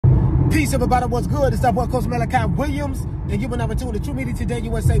Peace, everybody. What's good? It's that boy, Coach Malachiwilliams, and you've been over to the True Media Today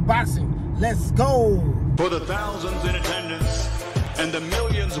USA Boxing. Let's go. For the thousands in attendance and the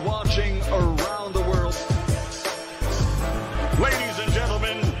millions watching around the world, ladies and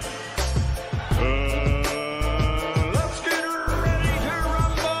gentlemen, let's get ready to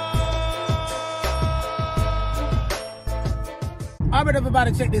rumble. All right,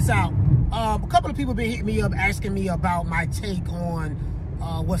 everybody, check this out. A couple of people been hitting me up, asking me about my take on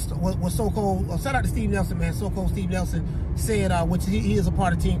what's so-called, shout out to Steve Nelson, man. So-called Steve Nelson said, which he is a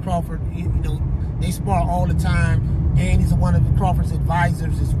part of Team Crawford. You know, they spar all the time, and he's one of Crawford's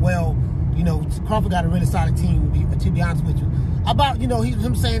advisors as well. You know, Crawford got a really solid team, to be honest with you. About, you know,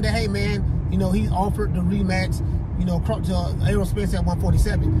 him saying that, hey, man, you know, he offered the rematch, you know, to Errol Spence at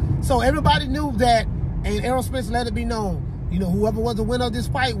 147. So everybody knew that, and Errol Spence let it be known. You know, whoever was the winner of this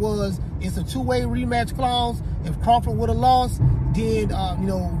fight it's a two-way rematch clause. If Crawford would have lost, then, you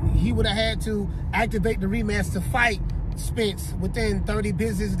know, he would have had to activate the rematch to fight Spence within 30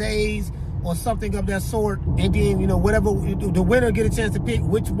 business days or something of that sort. And then, you know, whatever, the winner get a chance to pick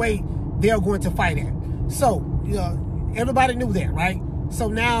which way they're going to fight at. So, you know, everybody knew that, right? So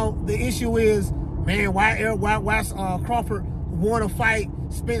now the issue is, man, why Crawford want to fight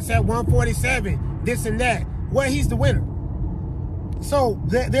Spence at 147, this and that? Well, he's the winner. So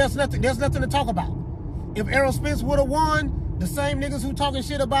there's nothing to talk about. If Errol Spence would have won, the same niggas who talking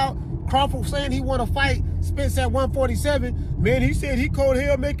shit about Crawford saying he want to fight Spence at 147, man, he said he called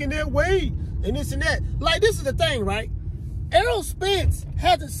hell making that weight and this and that. Like, this is the thing, right? Errol Spence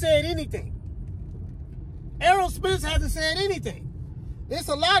hasn't said anything. Errol Spence hasn't said anything. There's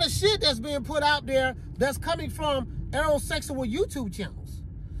a lot of shit that's being put out there that's coming from Errolsexual YouTube channels.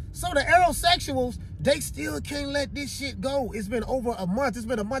 So the Errolsexuals, they still can't let this shit go. It's been over a month. It's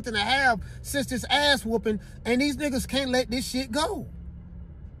been a month and a half since this ass whooping, and these niggas can't let this shit go.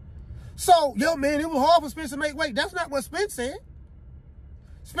 So, yo, man, it was hard for Spence to make weight. That's not what Spence said.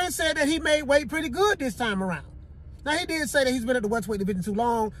 Spence said that he made weight pretty good this time around. Now, he did say that he's been at the welterweight division too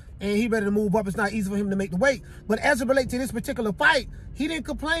long, and he ready to move up. It's not easy for him to make the weight. But as it relates to this particular fight, he didn't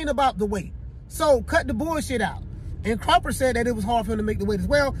complain about the weight. So, cut the bullshit out. And Crawford said that it was hard for him to make the weight as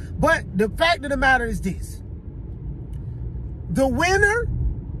well. But the fact of the matter is this. The winner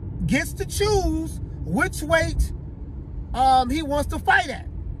gets to choose which weight he wants to fight at.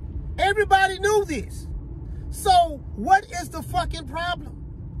 Everybody knew this. So what is the fucking problem?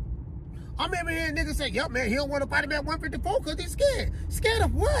 I remember hearing niggas say, yo, man, he don't want to fight him at 154 because he's scared. Scared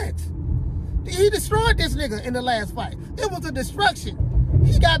of what? He destroyed this nigga in the last fight. It was a destruction.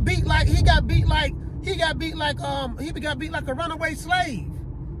 He got beat like a runaway slave.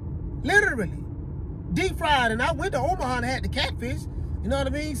 Literally. Deep fried. And I went to Omaha and had the catfish. You know what I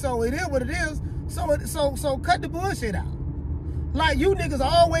mean? So it is what it is. So cut the bullshit out. Like, you niggas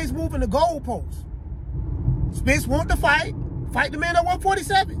are always moving the goalposts. Spence want to fight the man at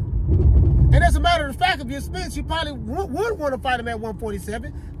 147. And as a matter of fact, if you're Spence, you probably would want to fight him at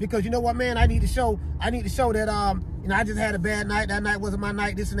 147 because, you know what, man, I need to show that you know, I just had a bad night. That night wasn't my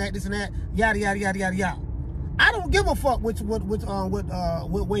night. This and that, yada yada yada yada yada. I don't give a fuck what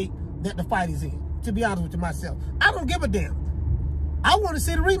weight that the fight is in. To be honest with you, myself, I don't give a damn. I want to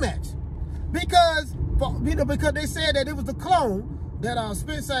see the rematch because they said that it was the clone that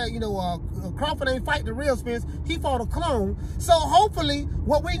Spence said. You know, Crawford ain't fight the real Spence. He fought a clone. So hopefully,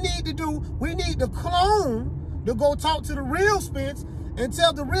 what we need to do, we need the clone to go talk to the real Spence and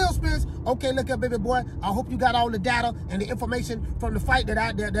tell the real Spence, okay, look up, baby boy, I hope you got all the data and the information from the fight that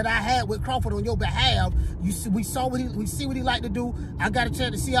I had with Crawford on your behalf. We see what he like to do. I got a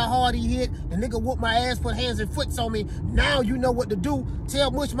chance to see how hard he hit. The nigga whooped my ass, put hands and foots on me. Now you know what to do. Tell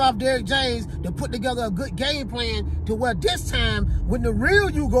Mushmouth Derek James to put together a good game plan to where this time, when the real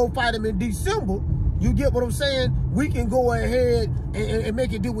you go fight him in December, you get what I'm saying? We can go ahead and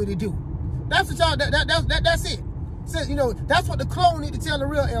make it do what it do. That's what y'all, that's it. So, you know, that's what the clone need to tell the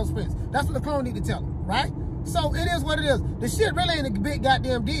real Errol Spence. That's what the clone need to tell him, right? So it is what it is. The shit really ain't a big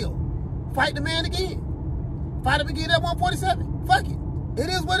goddamn deal. Fight the man again. Fight him again at 147. Fuck it. It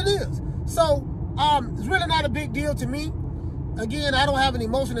is what it is. So it's really not a big deal to me. Again, I don't have an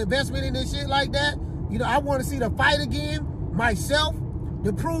emotional investment in this shit like that. You know, I want to see the fight again myself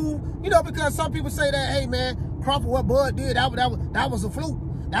to prove, you know, because some people say that, hey man, Crawford, what Bud did, that was a fluke.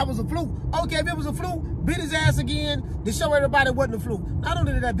 That was a fluke. Okay, if it was a fluke, beat his ass again to show everybody it wasn't a fluke. Not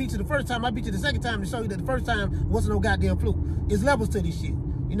only did I beat you the first time, I beat you the second time to show you that the first time wasn't no goddamn fluke. It's levels to this shit.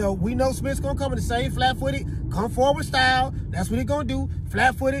 You know, we know Spence gonna come in the same flat-footed, come forward style. That's what he gonna do.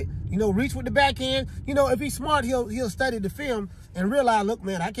 Flat-footed, you know, reach with the backhand. You know, if he's smart, he'll study the film and realize, look,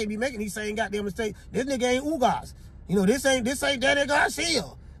 man, I can't be making these same goddamn mistakes. This nigga ain't Ugas. You know, this ain't Danny Garcia.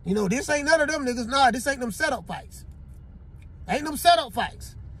 You know, this ain't none of them niggas. Nah, this ain't them setup fights. Ain't them setup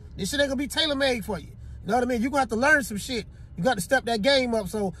fights. This shit ain't gonna be tailor-made for you. You know what I mean? You're gonna have to learn some shit. You got to step that game up.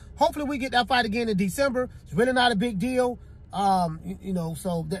 So hopefully we get that fight again in December. It's really not a big deal. You know,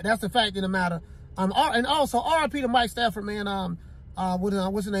 so that's the fact of the matter. And also RIP to Mike Stafford, man.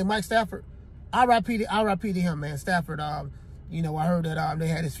 What's his name? Mike Stafford. RIP to him, man. Stafford. You know, I heard that they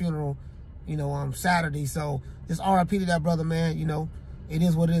had his funeral, you know, Saturday. So just RIP to that brother, man. You know, it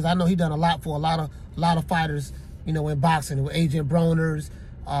is what it is. I know he done a lot for a lot of fighters, you know, in boxing with Agent Broners,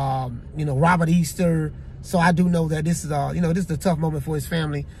 you know, Robert Easter. So I do know that this is you know, this is a tough moment for his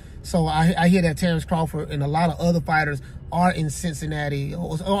family. So I hear that Terence Crawford and a lot of other fighters are in Cincinnati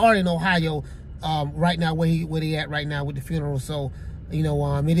or are in Ohio right now, where they at right now with the funeral. So, you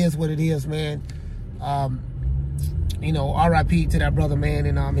know, it is what it is, man. You know, RIP to that brother, man,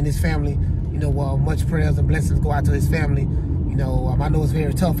 and his family. You know, much prayers and blessings go out to his family. You know, I know it's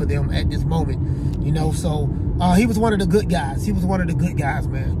very tough for them at this moment. You know, so he was one of the good guys. He was one of the good guys,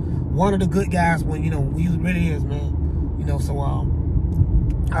 man. One of the good guys when, you know, he really is, man. You know, so I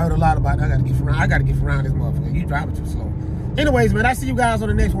heard a lot about it. I gotta get around this motherfucker. You driving too slow. Anyways, man, I see you guys on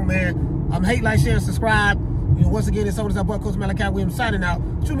the next one, man. Hate, like, share, and subscribe. You know, once again, it's always our boy, Coach Malachiwilliams, signing out.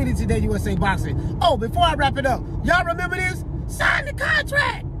 True Media Today USA Boxing. Oh, before I wrap it up, y'all remember this? Sign the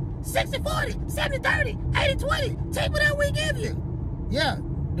contract. 60-40, 70-30, 80-20. Take whatever we give you. Yeah,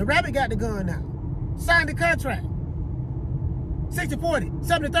 the rabbit got the gun now. Sign the contract. 60-40,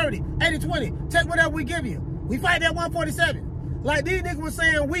 70-30, 80-20. Take whatever we give you. We fight at 147. Like these niggas were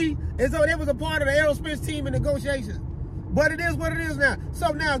saying we, as though they was a part of the Errol Spence team in negotiations. But it is what it is now. So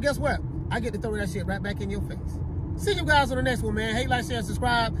now, guess what? I get to throw that shit right back in your face. See you guys on the next one, man. Hate, like, share,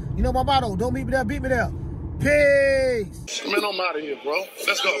 subscribe. You know my motto. Don't meet me there, beat me there. Peace. Man, I'm out of here, bro.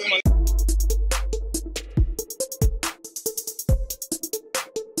 Let's go.